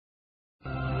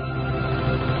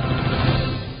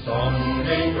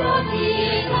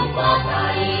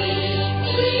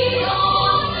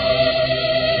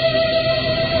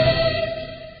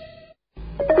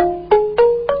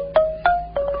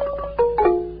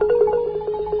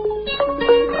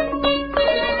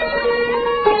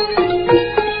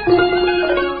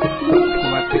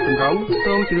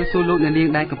មលោកអ្នកនាង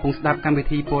ដែលកំពុងស្ដាប់កម្មវិ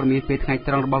ធីព័ត៌មានពេលថ្ងៃ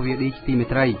ត្រង់របស់ VOD ទីមេ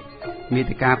ត្រីមេ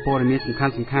តិការព័ត៌មានសំខា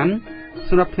ន់ៗស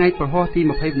ម្រាប់ថ្ងៃប្រហោះទី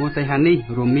29សីហានេះ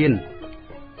រួមមាន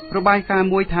របាយការណ៍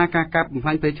មួយថាការកាប់បំផ្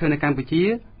លាញព្រៃឈើនៅកម្ពុជា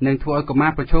នឹងធ្វើឲ្យកុមា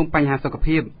រប្រឈមបញ្ហាសុខ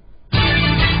ភាព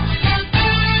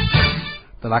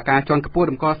តុលាការជាន់ខ្ពស់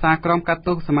តម្កល់សារក្រមកាត់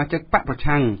ទោសសមាជិកបកប្រ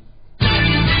ឆាំង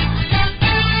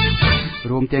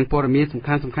រួមទាំងព័ត៌មានសំ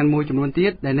ខាន់មួយចំនួនទៀ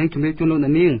តដែលនឹងជម្រាបជូនលោកអ្ន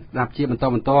កនាងស្ដាប់ជាបន្ត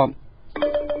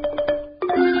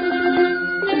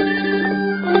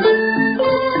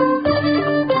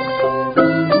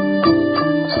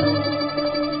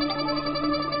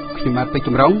ខ្ញុំបាទពេជ្រច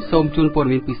ម្រុងសូមជូនព័ត៌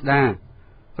មានពិស្ដា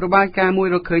របាយការណ៍មួយ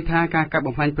រកឃើញថាការកាប់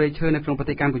បំផ្លាញព្រៃឈើនៅក្នុងប្រ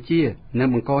ទេសកម្ពុជានឹង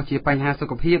បង្កជាបញ្ហាសុ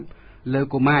ខភាពលើ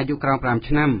កុមារអាយុក្រោម5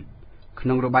ឆ្នាំក្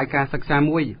នុងរបាយការណ៍សិក្សា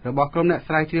មួយរបស់ក្រុមអ្នក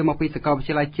ស្រាវជ្រាវមកពីសាកលវិទ្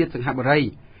យាល័យជាតិសង្ហបុរី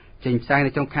ចេញផ្សាយនៅ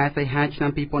ចុងខែសីហាឆ្នាំ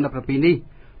2017នេះ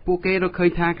ពួកគេរកឃើញ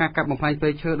ថាការកាប់បំផ្លាញព្រៃ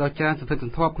ឈើដ៏ច្រើនសន្ធឹកស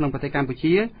ន្ធាប់ក្នុងប្រទេសកម្ពុ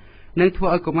ជានឹងធ្វើ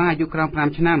ឲ្យកុមារអាយុក្រោម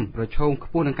5ឆ្នាំប្រឈមខ្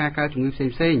ពស់នឹងការកើតជំងឺផ្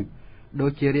សេងៗដូ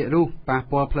ចជារាគរូសប៉ះ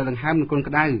ពាល់ផ្លូវដង្ហើមនិងគ្រុន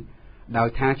ក្តៅដោយ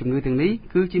ថាជំងឺទាំងនេះ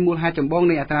គឺជាមូលហេតុចម្បង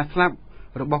នៃអត្រាស្លាប់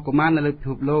របស់កុមារនៅលើពិ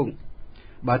ភពលោក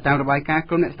បើតាមរបាយការណ៍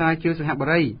ក្រុមអ្នកស្រាវជ្រាវសង្ហបុ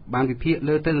រីបានវិភាគ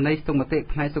លើទិន្នន័យស្ទង់មតិ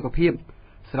ផ្នែកសុខភាព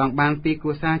ស្រង់បានពីគ្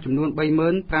រួសារចំនួន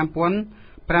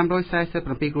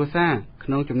 35,547 គ្រួសារក្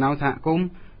នុងចំណោមសហគមន៍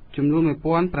ចំនួន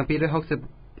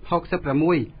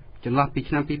 1,766 ចន្លោះពី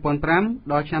ឆ្នាំ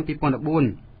2005ដល់ឆ្នាំ2014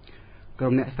ក្រុ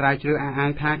មអ្នកស្រាវជ្រាវអះអា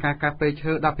ងថាការកាប់ព្រៃ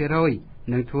ឈើ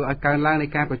 10% នឹងធ្វើឲ្យកើនឡើងនៃ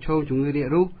ការប្រឈមជំងឺរាគ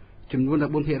រូសចំនួន 14%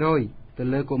 ទៅ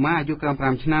លើកុមារអាយុក្រោម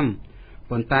5ឆ្នាំ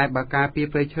ប៉ុន្តែបើការពារ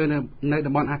ព្រៃឈើនៅ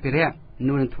តំបន់អភិរក្ស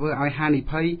នោះនឹងធ្វើឲ្យហានិ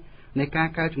ភ័យនៃការ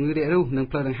កើតជំងឺរាគរូសនិង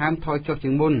ផ្លូវដង្ហើមថយចុះជា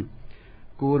ងមុន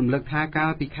គួររំលឹកថាកាល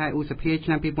ពីខែឧសភាឆ្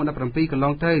នាំ2017កន្ល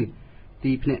ងទៅ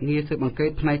ទីភ្នាក់ងារស៊ើបអង្កេត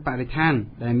ផ្នែកបរិស្ថាន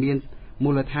ដែលមានមូ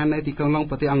លដ្ឋាននៅទីក្រុងឡុង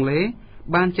ប្រទេសអង់គ្លេស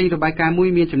បានចេញរបាយការណ៍មួយ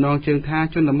មានចំណងជើងថា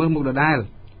ជនល្មើសមុខដដែល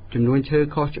ចំនួនឈើ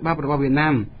ខុសច្បាប់របស់វៀតណា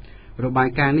មរបាយ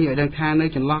ការណ៍នេះឲ្យដឹងថានៅ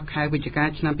ចន្លោះខែវិច្ឆិកា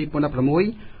ឆ្នាំ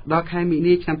2016ដល់ខែមិនិ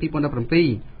នាឆ្នាំ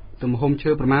2017ទំហំ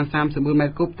ឈើប្រមាណ34ម៉ែ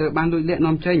ត្រគូបត្រូវបានលួចលាក់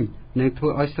នាំចេញនិងធ្វើ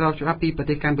ឲ្យស្របច្បាប់ពីប្រ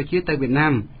ទេសកម្ពុជាទៅវៀតណា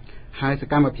មហើយស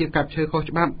កម្មភាពកាប់ឈើខុស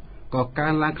ច្បាប់ក៏កើ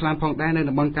នឡើងខ្លាំងផងដែរនៅ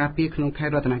តំបន់ការពារក្នុងខេត្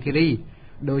តរតនគិរី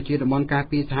ដូចជាតំបន់ការ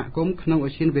ពារសហគមន៍ក្នុងឧ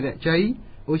ទ្យានវីរៈជ័យ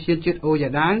ឧទ្យានជាតិអូយ៉ា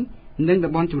ដាវនិង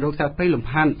តំបន់ជម្រកសត្វព្រៃលំ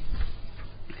ផាត់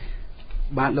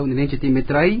បាទលោកនាងជាទីមេ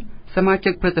ត្រីសមាជិ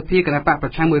កព្រឹទ្ធសភាគណៈបកប្រ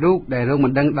ឆាំងមួយរូបដែលរងប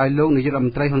ណ្ដឹងដោយលោកនាយករដ្ឋម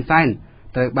ន្ត្រីហ៊ុនសែន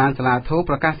ត្រូវបានសាលាធរ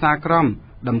ប្រកាសសារក្រម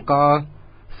តម្កល់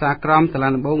សារក្រមសាលា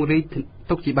ដំបងរាជ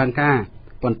ទុកជាបានការ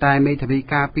ប៉ុន្តែមេធាវី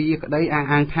ការពីក្តីអះ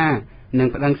អាងថានឹង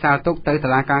ប្តឹងសាលទុកទៅតុ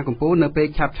លាការកំពូលនៅពេល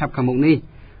ឆាប់ខាងមុខនេះ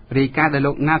រាយការណ៍ដោយ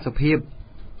លោកណាតសុភាព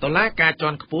តុលាការជា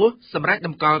ន់ខ្ពស់សម្រាប់ត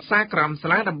ម្កល់សារក្រមសា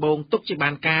លាដំបងទុកជាបា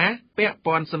នការពាក់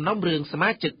ព័ន្ធសំណុំរឿងសមា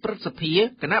ជិកព្រឹទ្ធសភា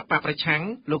គណៈបកប្រឆាំង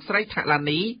លោកស្រីថាឡា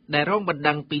នីដែលរងបណ្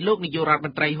ដឹងពីលោកនាយករដ្ឋម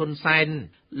ន្ត្រីហ៊ុនសែន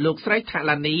លោកស្រីថា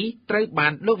ឡានីត្រូវបា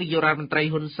នលោកនាយករដ្ឋមន្ត្រី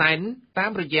ហ៊ុនសែនតា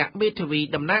មរយៈមេធាវី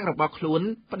តំណាងរបស់ខ្លួន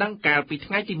ប្តឹងកាលពី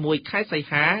ថ្ងៃទី1ខែសី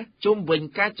ហាជុំវិញ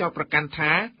ការចោទប្រកាន់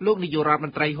ថាលោកនាយករដ្ឋម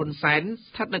ន្ត្រីហ៊ុនសែន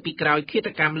ស្ថិតនៅពីក្រោយឃាត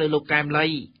កម្មលើលោកកែមលី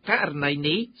ករណី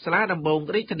នេះសាលាដំបង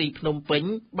រាជធានីភ្នំពេញ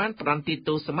បានផ្តន្ទា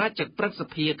ទោសសមាជិកព្រឹទ្ធស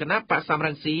ភាគណៈបកសំរ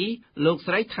ងស៊ីលោក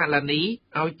ស្រីថាឡានី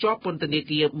ឲ្យជាប់ពន្ធនា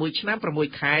គារ1ឆ្នាំ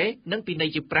6ខែនិងពិន័យ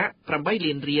ជាប្រាក់8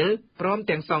លានរៀលព្រម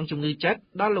ទាំងសងជំងឺចិត្ត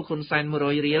ដល់លោកហ៊ុនសែន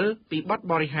100រៀលពីបទ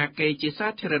បរិហាកេរ្តិ៍ជាសា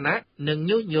ធារណៈនិង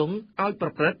ញុះញង់ឲ្យប្រ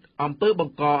ព្រឹត្តអំពើប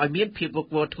ង្កឲ្យមានភាពវឹក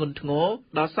វរធ្ងន់ធ្ងរ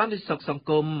ដល់សន្តិសុខសង្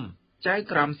គមចៅ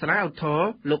ក្រមសាលាឧទ្ធរ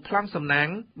លោកប្លង់សំណាង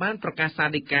បានប្រកាសសាល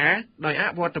ដីកាដោយអ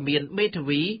វត្តមានមេធា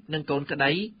វីនិងកូនក្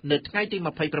តីនៅថ្ងៃទី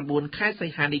29ខែសី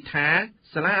ហានេះថា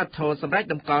សាលាឧទ្ធរសម្រាប់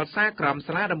តម្កល់សារក្រម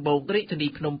សាលាដំបងរាជធានី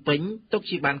ភ្នំពេញទុក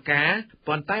ជាបានការ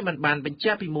ប៉ុន្តែមិនបានបញ្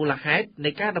ជាក់ពីមូលហេតុ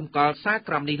នៃការតម្កល់សារ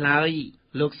ក្រមនេះឡើយ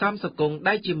លោកសំសកុង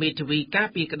ដែលជាមេធាវីការ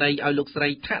ពីក្តីឲ្យលោកស្រី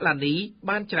ថាឡានី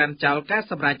បានច្រានចោលការ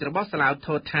សម្រេចរបស់សាលាឧទ្ធ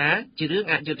រថាជារឿង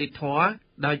អយុត្តិធម៌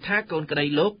ដោយថាកូនក្តី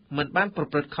លោកមិនបានប្រ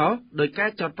ព្រឹត្តខុសដោយការ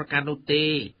ចោទប្រកាន់នោះទេ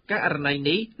ករណី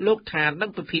នេះលោកថានឹង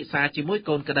ពិភាក្សាជាមួយ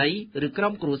កូនក្តីឬក្រុ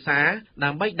មគ្រួសារដើ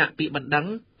ម្បីដាក់ពាក្យបណ្ដឹង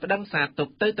ប្តឹងសារទុក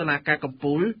ទៅតុលាការកំ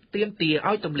ពូលទាមទារ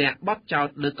ឲ្យទម្លាក់បទចោទ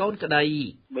លើកូនក្តី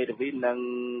មេធាវីនិង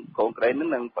កូនក្តី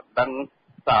នឹងប្តឹង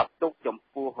សារទុកចំ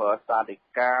ពោះសាលដី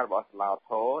ការបស់សាលាឧទ្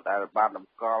ធរដែលបានត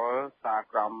ម្កល់សារ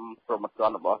ក្រមព្រហ្មទ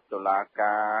ណ្ឌរបស់តុលា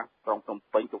ការក្រុងភ្នំ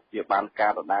ពេញទុក ជាបានកា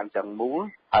រដដែលចឹងមូល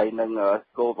ហើយនឹង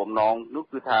គោលបំណងនោះ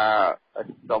គឺថា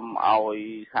សូមឲ្យ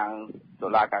ខាងតុ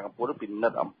លាការកម្ពុជាពិនិ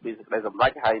ត្យអំពីសេចក្តីសម្រេ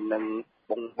ចហើយនឹង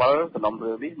បង្វិលសំណុំ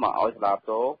រឿងនេះមកឲ្យសាលា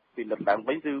តោពិនិត្យឡើង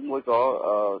វិញឬមួយក៏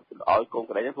ឲ្យកូន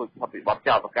ក្តីធ្វើផុតពីបទ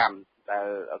ចោទប្រកាន់តែ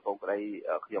កូនក្តី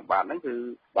ខ្ញុំបានហ្នឹងគឺ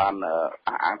បាន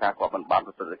អះអាងថាគាត់មិនបាន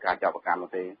ប្រព្រឹត្តការចោទប្រកាន់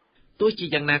នោះទេទោះជា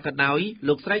យ៉ាងណាក៏ដោយ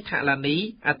លោកស្រីថាឡានី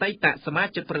អតីតសមា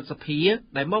ជិកព្រឹទ្ធសភា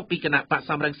ដែលមកពីគណៈបក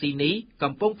សំរងស៊ីនេះ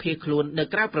កំពុងភៀសខ្លួននៅ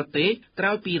ក្រៅប្រទេសក្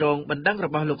រោយពីរងបណ្ដឹងរ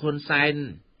បស់លោកហ៊ុនសែន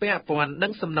ពាក់ព័ន្ធនឹ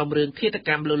ងសំណុំរឿងឃាតក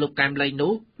ម្មលើលោកកែមលី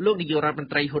នោះលោកនាយករដ្ឋម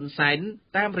ន្ត្រីហ៊ុនសែន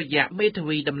តាមរយៈមេធា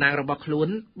វីតំណាងរបស់ខ្លួន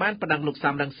បានប្តឹងលោក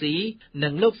សំរងស៊ីនិ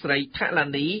ងលោកស្រីថាឡា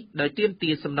នីដោយទាមទា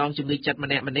រសំណងជំងឺចិត្តម្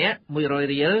នាក់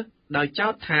100រៀលដោយចោ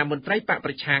ទថាមន្ត្រីបក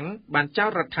ប្រឆាំងបានចោទ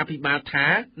រដ្ឋាភិបាលថា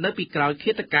នៅពីក្រោយ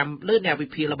ឃាតកម្មលើអ្នកវិ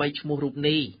ភាគល្បីឈ្មោះរូប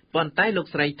នេះប៉ុន្តែលោក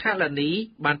ស្រីថាឡានី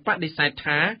បានបដិសេធ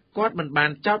ថាគាត់មិនបា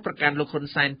នចោទប្រកាន់លោកហ៊ុន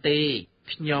សែនទេ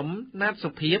ខ្ញុំណាតសុ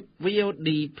ភាព VOD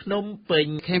ភ្នំពេញ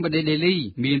Cambodia Daily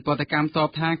មានប្រតិកម្មតប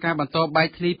ថាការបន្តបែក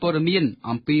ធ្លាយព័ត៌មាន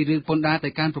អំពីរឿងពន្ធដារទៅ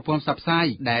កាន់ប្រព័ន្ធផ្សព្វផ្សាយ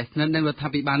ដែលស្និទ្ធនឹងរដ្ឋា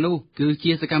ភិបាលនោះគឺ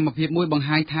ជាសកម្មភាពមួយបង្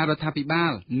ហាញថារដ្ឋាភិបា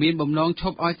លមានបំណងឈ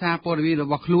ប់ឲ្យសារព័ត៌មានរ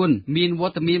បស់ខ្លួនមានវ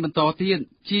ត្តមានបន្តទៀត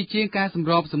ជាងការសម្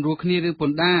របសម្រួលគ្នារឿងព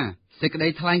ន្ធដារសេចក្តី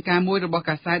ថ្លែងការណ៍មួយរបស់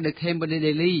កាសែត The Cambodia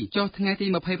Daily ចុះថ្ងៃទី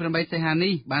28សីហា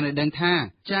នេះបានឲ្យដឹងថា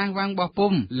ចាងវាំងបោះ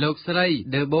ពុំលោកស្រី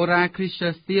Deborah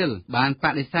Christian Steele បានប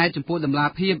ដិសេធចំពោះដំណា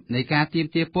ភាពនៃការទាម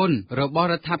ទារពន្ធរបស់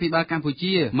រដ្ឋាភិបាលកម្ពុ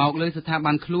ជាមកលើស្ថា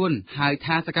ប័នខ្លួនហើយ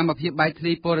ថាសកម្មភាពបែកធ្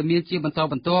លាយព័ត៌មានជាបន្ត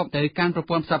បន្ទាប់ទៅកាន់ប្រ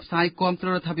ព័ន្ធផ្សព្វផ្សាយគាំទ្រ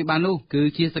រដ្ឋាភិបាលនោះគឺ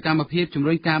ជាសកម្មភាពជំ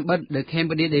រុញការបិទ The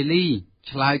Cambodia Daily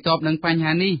ឆ្លើយតបនឹងបញ្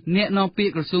ហានេះអ្នកនាំពាក្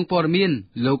យក្រសួងព័ត៌មាន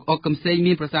លោកអុកកំសែង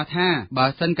មានប្រសាសន៍ថាបើ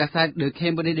សិនកាសែត The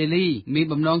Cambodia Daily មាន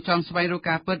បំណងចង់ស្វែងរក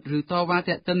ការពិតឬតវ៉ា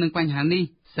ទាក់ទិននឹងបញ្ហានេះ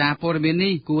សារព័ត៌មាន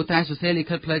នេះគួរតែសរសេរលិ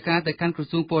ខិតផ្លូវការទៅកាន់ក្រ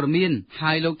សួងព័ត៌មាន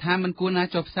ហើយលោកថាមិនគួរណា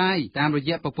ចុះផ្សាយតាមរ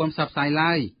យៈប្រព័ន្ធផ្សព្វផ្សាយ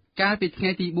ឡើយកាលពីថ្ងៃ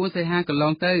ទី4សីហាកន្ល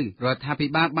ងទៅរដ្ឋាភិ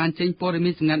បាលបានចេញព័ត៌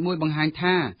មានសម្ងាត់មួយបង្ហាញ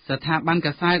ថាស្ថាប័ន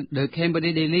កាសែត The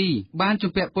Cambodia Daily បាន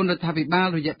ជំពាក់ពន្ធរដ្ឋាភិបាល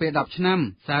រយៈពេល10ឆ្នាំ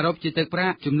សរុបជាទឹកប្រា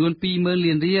ក់ចំនួន 20,000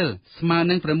 លានរៀលស្មើ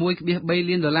នឹង 6.3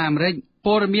 លានដុល្លារអាមេរិក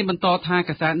ព័ត៌មានបន្តថា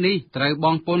កាសែតនេះត្រូវប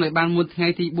ង់ពន្ធឲ្យបានមុនថ្ងៃ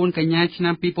ទី4កញ្ញាឆ្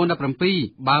នាំ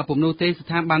2017បើពុំនោះទេស្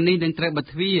ថាប័ននេះនឹងត្រូវបិទ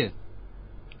ទ្វារ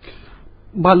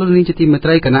បាទលោកនាងជាទីមេត្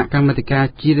រីគណៈកម្មាធិការ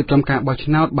ជាតិរៀបចំការបោះ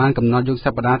ឆ្នោតបានកំណត់យកស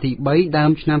ប្តាហ៍ទី3ដើ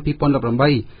មឆ្នាំ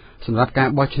2018សម្រាប់ការ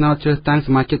បោះឆ្នោតជ្រើសតាំងស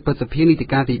មាជិកព្រឹទ្ធសភានីតិ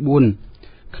កាលទី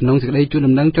4ក្នុងសេចក្តីជូន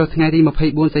ដំណឹងចុះថ្ងៃទី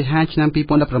24សីហាឆ្នាំ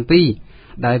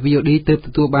2017ដែល VOD ទើបទ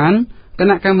ទួលបានគ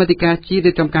ណៈកម្មាធិការជាតិ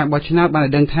រៀបចំការបោះឆ្នោតបានឲ្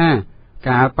យដឹងថា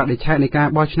ការបដិឆេទនៃការ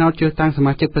បោះឆ្នោតជ្រើសតាំងស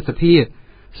មាជិកព្រឹទ្ធសភា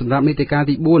សម្រាប់នីតិកាល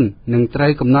ទី4នឹងត្រូ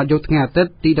វកំណត់យកថ្ងៃអាទិត្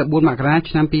យទី14មករា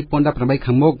ឆ្នាំ2018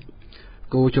ខាងមុខ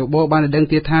គូចបោបានឲ្យដឹង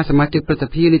ទៀតថាសមាជិកព្រឹទ្ធស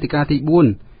ភានីតិកាលទី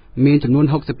4មានចំនួន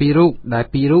62រូបដែល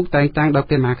2រូបតែងតាំងដោយ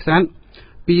ព្រះមហាក្សត្រ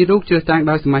2រូបជ្រើសតាំង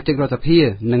ដោយសមាជិករដ្ឋសភា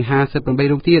និង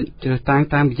58រូបទៀតជ្រើសតាំង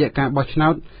តាមរយៈការបោះឆ្នោ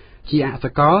តជាអស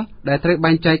កលដែលត្រូវ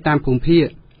បែងចែកតាមភូមិភាគ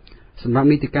សម្រាប់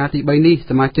នីតិកាលទី3នេះ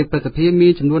សមាជិកព្រឹទ្ធសភាមា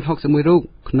នចំនួន61រូប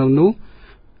ក្នុងនោះ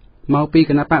មកពី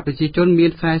គណៈបកប្រជាជនមា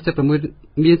ន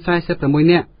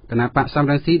46នាក់គណៈបកសំ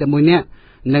រងស៊ី11នាក់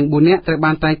និង4នាក់ត្រូវ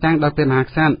បានតែងតាំងដោយព្រះមហា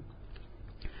ក្សត្រ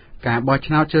ការបោះ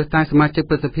ឆ្នោតជ្រើសតាំងសមាជិក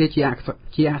ព្រឹទ្ធសភាជា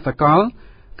អសកល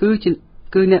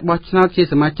គឺអ្នកបោះឆ្នោតជា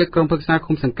សមាជិកក្រុមប្រឹក្សា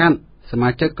ឃុំសង្កាត់សមា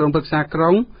ជិកក្រុមប្រឹក្សាក្រុ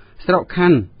ងស្រុកខ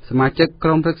ណ្ឌសមាជិកក្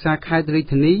រុមប្រឹក្សាខេត្តរាជ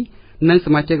ធានីនិងស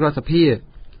មាជិករដ្ឋសភា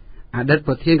អតីត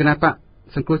ប្រធានគណៈបក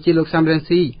សង្គ្រោះជាតិលោកសំរង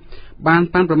ស៊ីបាន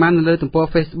ប៉ាន់ប្រមាណនៅលើទំព័រ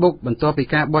Facebook បន្ទាប់ពី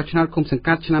ការបោះឆ្នោតឃុំសង្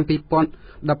កាត់ឆ្នាំ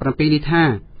2017នេះថា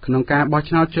ក្នុងការបោះ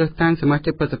ឆ្នោតជ្រើសតាំងសមាជិ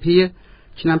កព្រឹទ្ធសភា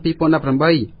ឆ្នាំ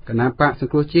2018គណៈបកស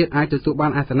ង្គ្រោះជាតិអាចទទួលបា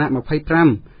នអាសនៈ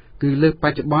25គឺលើសប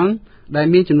ច្ចុប្បន្នដែល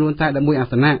មានចំនួនតែ11អា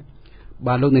សនៈ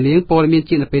បាទលោកនាងព័ត៌មាន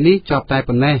ជាតិនៅពេលនេះចប់តែ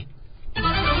ប៉ុណ្ណេះ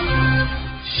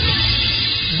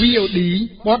VOD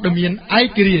ព័ត៌មានឯ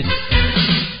ករាជ្យ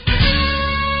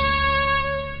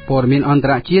ព័ត៌មានអន្ត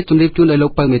រជាតិជំរាបជូនដោយលោ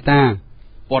កពៅមេតា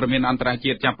ព័ត៌មានអន្តរ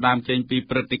ជាតិចាប់ផ្ដើមចេញពី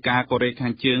ព្រឹត្តិការណ៍កូរ៉េខា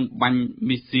ងជើងបាញ់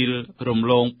មីស៊ីលរំ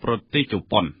លងប្រទេសជ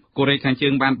ប៉ុនកូរ៉េខាងជើ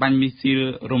ងបានបាញ់មីស៊ីល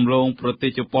រំលងប្រទេស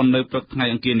ជប៉ុននៅព្រឹកថ្ងៃ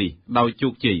អង្គារនេះដោយជោ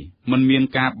គជ័យមិនមាន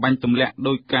ការបាញ់ទម្លាក់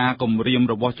ដោយការគំរាម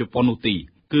របស់ជប៉ុននោះទេ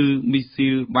គឺមីស៊ី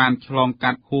លបានឆ្លង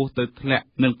កាត់ហួសទៅធ្លាក់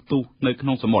នឹងផ្ទុះនៅក្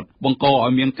នុងសមុទ្របង្កឲ្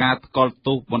យមានការថ្កល់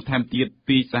ទោសបន្ថែមទៀត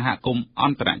ពីសហគមន៍អ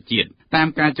ន្តរជាតិតាម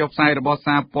ការចុះផ្សាយរបស់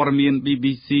សារព័ត៌មាន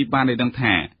BBC បានឲ្យដឹង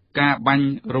ថាការបាញ់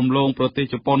រំលងប្រទេស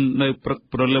ជប៉ុននៅព្រឹក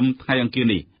ព្រលឹមថ្ងៃអង្គារ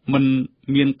នេះមិន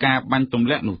មានការបាញ់ទម្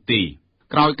លាក់នោះទេ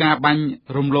ក្រោយការបាញ់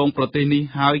រំលងប្រទេសនេះ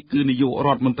ហើយគឺនាយករ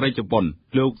ដ្ឋមន្ត្រីជប៉ុន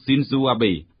លោកស៊ីនស៊ូអា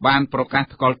បេបានប្រកាស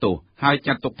ថ្កល់ទោសហើយ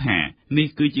ចាត់ទុកថានេះ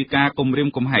គឺជាការគំរាម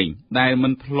កំហែងដែលមិ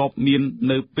នធ្លាប់មាន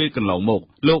នៅពេលកន្លងមក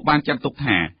លោកបានចាត់ទុក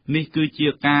ថានេះគឺជា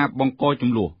ការបង្កជ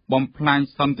ម្លោះបំផ្លាញ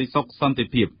សន្តិសុខសន្តិ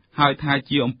ភាព ហើយថា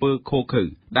ជាអំពើខុសខើ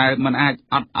ដែលមិនអាច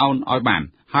អត់ឱនឲ្យបាន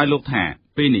ហើយលោកថា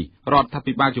ពេលនេះរដ្ឋា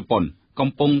ភិបាលជប៉ុនកំ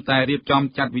ពុងតែរៀបចំ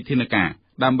ចាត់វិធានការ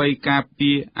ដើម្បីការពា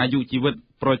រអាយុជីវិត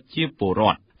ប្រជាពលរ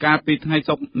ដ្ឋកាលពីថ្ងៃ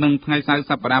សុក្រនិងថ្ងៃសៅរ៍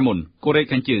សប្តាហ៍មុនកូរ៉េ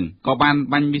ខាងជើងក៏បាន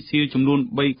បាញ់មីស៊ីលចំនួន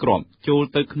3គ្រាប់ចូល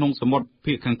ទៅក្នុងសមុទ្រ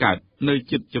ភាគខាងកើតនៅ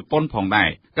ជិតជប៉ុនផងដែរ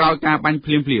ក្រោយការបាញ់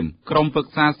ភ្លាមក្រុមប្រឹ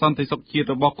ក្សាសន្តិសុខជាតិ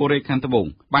របស់កូរ៉េខាងត្បូង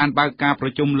បានបើកការប្រ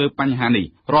ជុំលើបញ្ហានេះ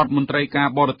រដ្ឋមន្ត្រីការ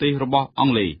បរទេសរបស់អ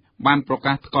ង់គ្លេសបានប្រ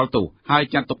កាសថ្កោលទោសហើយ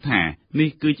ចាត់ទុកថានេះ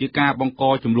គឺជាការបង្ក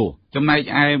ជម្លោះចំណែក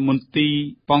ឯមន្ទីរ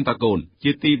ប៉ង់តាហ្គោន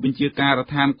ជាទីបញ្ជាការ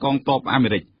ដ្ឋានកងទ័ពអាមេ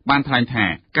រិកបានថ្លែងថា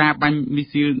ការបាញ់មី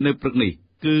ស៊ីលនៅព្រឹកនេះ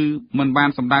គឺមិនបាន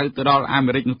សម្ដៅទៅដល់អា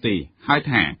មេរិកនោះទេហើយ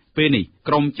ថាពេលនេះ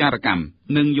ក្រមចារកម្ម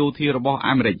និងយោធារបស់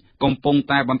អាមេរិកកំពុង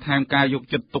តែបន្ថែមការយក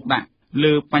ចិត្តទុកដាក់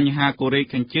លើបញ្ហាកូរ៉េ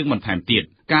ខាងជើងបន្ថែមទៀត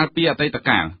កាលពីអតីត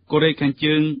កាលកូរ៉េខាង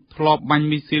ជើងធ្លាប់បាញ់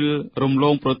មីស៊ីលរំល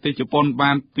ងប្រទេសជប៉ុន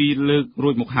បាន2លើករួ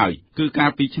ចមកហើយគឺកាល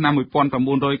ពីឆ្នាំ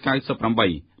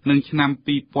1998និងឆ្នាំ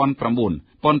2009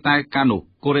ប៉ុន្តែកាលនោះ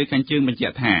កូរ៉េខាងជើងបញ្ជា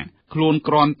ក់ថាខ្លួន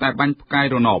គ្រាន់តែបាញ់ផ្កាយ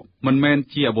រណបមិនមែន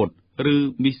ជាអាវុធឬ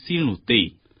មីស៊ីលនោះទេ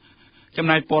ចំ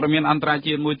ណែកព័ត៌មានអន្តរ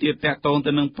ជាតិមួយទៀតតាក់ទង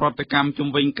ទៅនឹងប្រតិកម្មជំ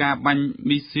វិញការបាញ់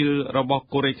មីស៊ីលរបស់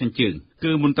កូរ៉េខាងជើង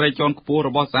គឺមន្ត្រីជាន់ខ្ពស់រ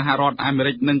បស់សហរដ្ឋអាមេ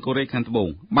រិកនិងកូរ៉េខាងត្បូង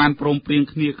បានព្រមព្រៀង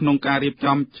គ្នាក្នុងការរៀប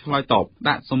ចំឆ្លើយតប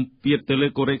ដាក់សម្ពាធទៅលើ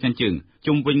កូរ៉េខាងជើង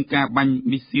ជំវិញការបាញ់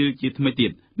មីស៊ីលជាថ្មីទៀ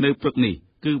តនៅព្រឹកនេះ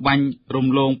គឺបាញ់រំ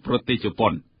លងប្រទេសជប៉ុ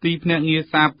នទីភ្នាក់ងារ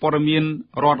សារព័ត៌មាន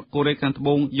រដ្ឋកូរ៉េខាងត្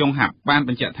បូងយ៉ុងហាប់បានប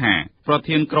ញ្ជាក់ថាប្រ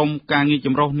ធានក្រុមការងារច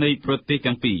ម្រុះនៃប្រទេស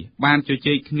ទាំងពីរបានជ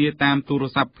ជែកគ្នាតាមទូរ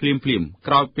ស័ព្ទភ្លាម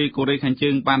ក្រោយពេលកូរ៉េខាងជើ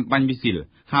ងបានបាញ់មីស៊ីល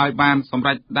ហើយបានសម្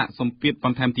រេចដាក់សម្ពាធប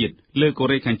ន្ថែមទៀតលើកូ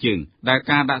រ៉េខាងជើងដែល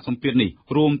ការដាក់សម្ពាធនេះ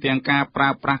រួមទាំងការប្រើ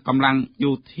ប្រាស់កម្លាំង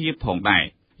យោធាផងដែរ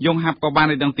យ៉ុងហាប់ក៏បាន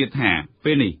ឲ្យដឹងទៀតថា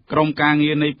ពេលនេះក្រុមការងា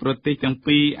រនៃប្រទេសទាំង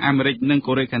ពីរអាមេរិកនិង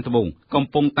កូរ៉េខាងត្បូងកំ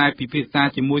ពុងតែពិភាក្សា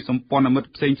ជាមួយសម្ព័ន្ធមិត្ត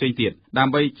ផ្សេងទៀតដើ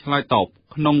ម្បីឆ្លើយតប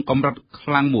ក្នុងកម្រិតខ្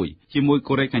លាំងមួយជាមួយ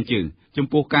កូរ៉េខាងជើងចំ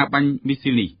ពោះការបាញ់មីស៊ី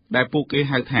លនេះដែលពួកគេ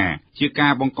ហៅថាជាកា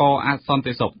របង្កអសន្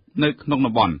តិសុខនៅក្នុង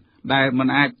តំបន់ដែលមិន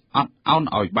អាចអត់ឱន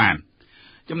ឲ្យបាន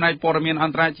ចំណែកព័ត៌មានអ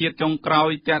ន្តរជាតិចុងក្រោយ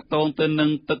ទាក់ទងទៅនឹង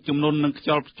ទឹកជំនន់និងខ្យ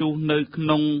ល់ព្យុះនៅក្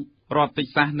នុងរដ្ឋតិច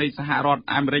សាសនៃសហរដ្ឋ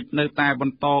អាមេរិកនៅតែប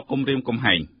ន្តគំរាមកំ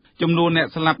ហែងចំនួនអ្នក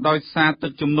ស្លាប់ដោយសារទឹ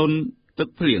កជំនន់ទឹក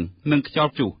ភ្លៀងនិងខ្យល់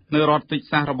ព្យុះនៅរដ្ឋតិច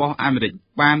សាសរបស់អាមេរិក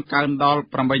បានកើនដល់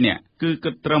8នាក់គឺគិ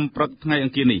តត្រឹមព្រឹកថ្ងៃអ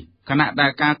ង្គារនេះខណៈដែ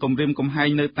លការគំរាមកំហែង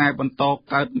នៅតែបន្ត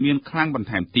កើតមានខ្លាំងបន្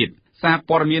ថែមទៀតសារ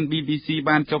ព័ត៌មាន BBC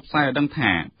បានចុះផ្សាយឲ្យដឹង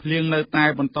ថាភ្លៀងនៅតែ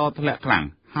បន្តធ្លាក់ខ្លាំង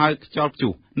ហើយខ្យល់ព្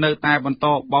យុះនៅតែបន្ត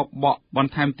បោកបក់ប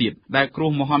ន្ថែមទៀតដែលគ្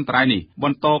រោះមហន្តរាយនេះប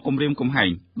ន្តគំរាមកំហែង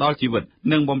ដល់ជីវិត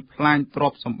និងបំផ្លាញទ្រ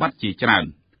ព្យសម្បត្តិជាច្រើន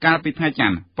កាលពីថ្ងៃច័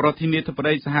ន្ទប្រធានាធិប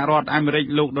តីសហរដ្ឋអាមេរិក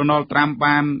លោក Donald Trump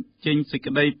បានចេញសេច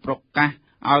ក្តីប្រកាស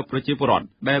ឲ្យប្រជាពលរដ្ឋ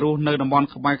ដែលរស់នៅតំបន់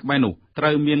ក្បែរៗនោះត្រូ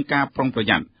វមានការប្រុងប្រ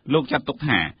យ័ត្នលោកចាត់ទុក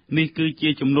ថានេះគឺជា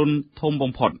ជំនន់ធំ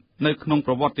បំផុតនៅក្នុង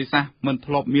ប្រវត្តិសាស្ត្រមិន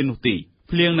ធ្លាប់មាននោះទេ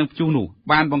ភ្លៀងនិងព្យុះនោះ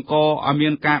បានបង្កឲ្យមា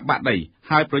នការបាក់ដី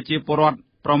ហើយប្រជាពលរដ្ឋ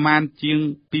ប្រមាណជាង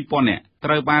 2000 នាក់ត្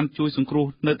រូវបានជួយសង្គ្រោះ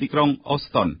នៅទីក្រុង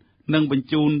Austin និងបញ្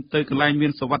ជូនទៅកន្លែងមា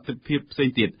នសុវត្ថិភាពផ្សេង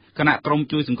ទៀតគណៈក្រុម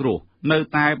ជួយសង្គ្រោះនៅ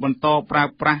តែបន្តប្រើ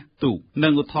ប្រាស់ទូកនិ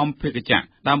ងឧទ្ធម្ភាគចក្រ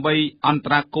ដើម្បីអន្ត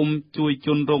រាគមន៍ជួយជ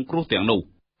នរងគ្រោះទាំងនោះ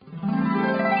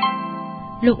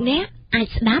លោកអ្នកអាច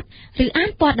ស្ដាប់ឬអាន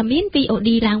ព័ត៌មាន VOD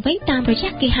ឡើងវិញតាមរយៈ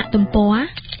គេហទំព័រ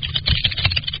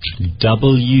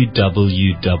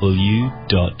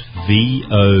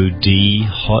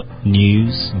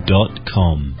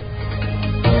www.vodhotnews.com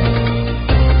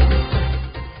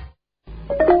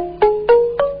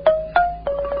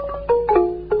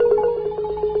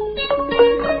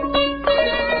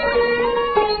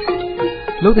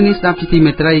លោកនាងស្ដាប់ជាទី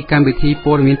មេត្រីកម្មវិធី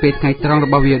ព័ត៌មានពេលថ្ងៃត្រង់រ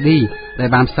បស់ VOD ដែល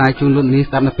បានផ្សាយជូនលោកនាង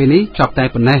ស្ដាប់នៅពេលនេះចប់តែ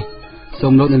ប៉ុណ្ណេះសូ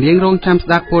មលោកនាងរងចាំស្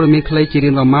ដាប់ព័ត៌មានខ្លីជារៀ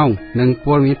ងរាល់ម៉ោងនិង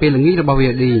ព័ត៌មានពេលល្ងាចរបស់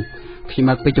VOD ខ្ញុំ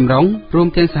បាទពេជ្រចម្រុងរួម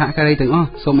ទាំងសហការីទាំងអស់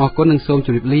សូមអរគុណនិងសូមជ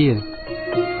ម្រាបលា